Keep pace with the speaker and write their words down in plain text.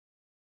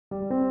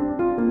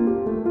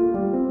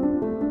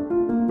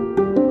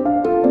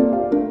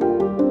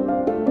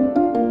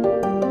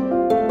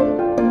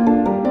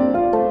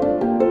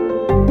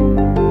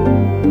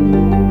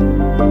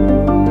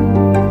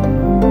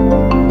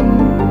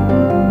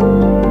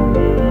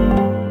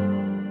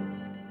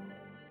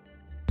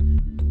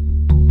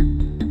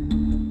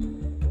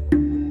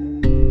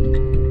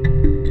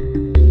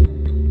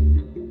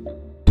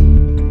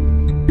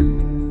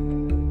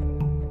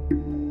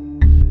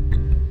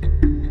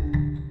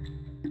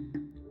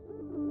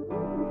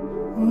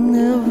I'm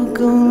never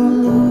gonna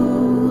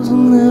lose,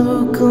 I'm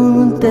never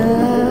gonna die.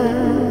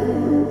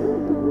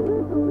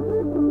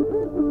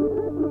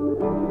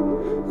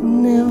 I'm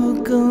never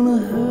gonna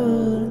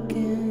hurt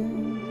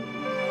again.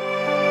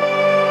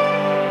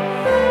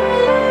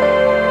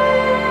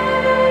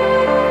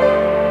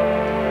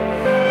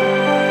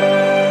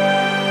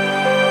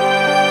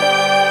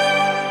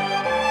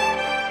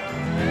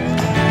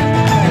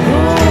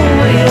 Oh,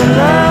 will you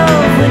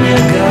love when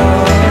you're gone?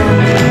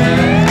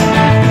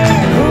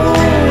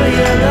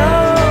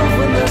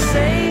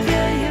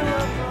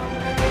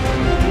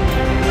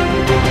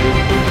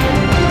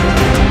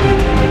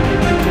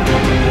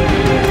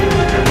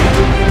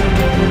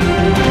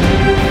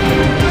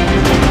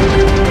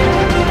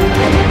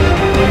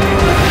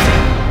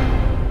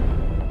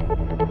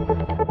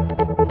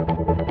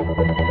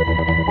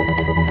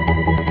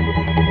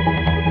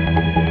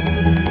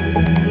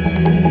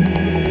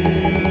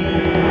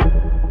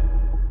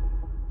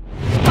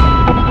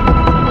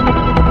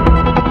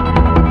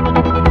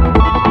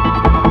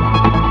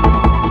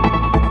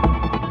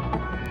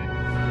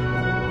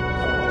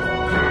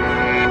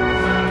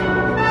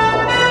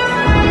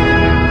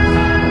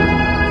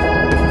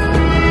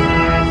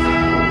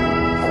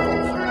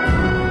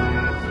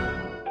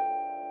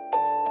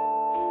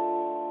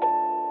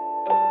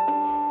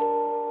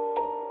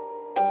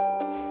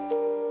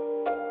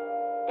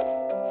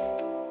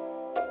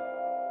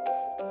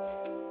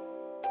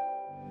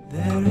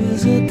 There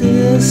is a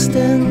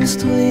distance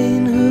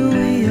between who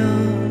we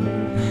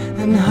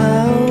are and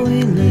how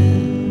we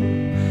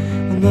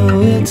live, and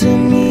though it's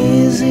an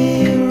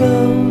easy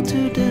road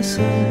to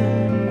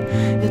discern,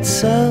 it's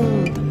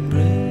seldom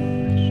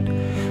bridged.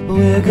 But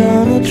we're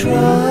gonna try,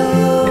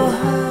 oh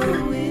how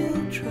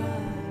we'll try.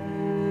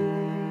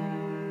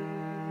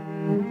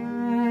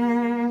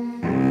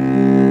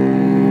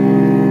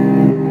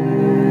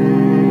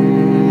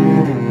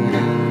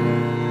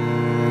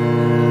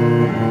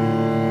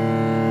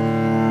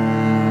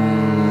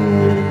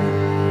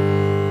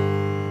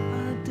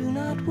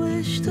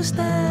 To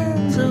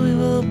stand, so we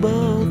will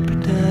both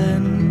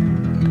pretend.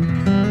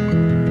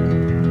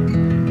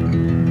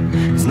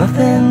 There's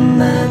nothing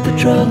that the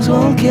drugs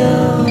won't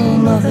kill,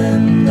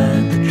 nothing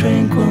that the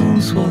drink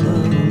won't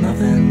swallow,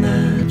 nothing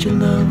that your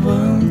love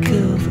won't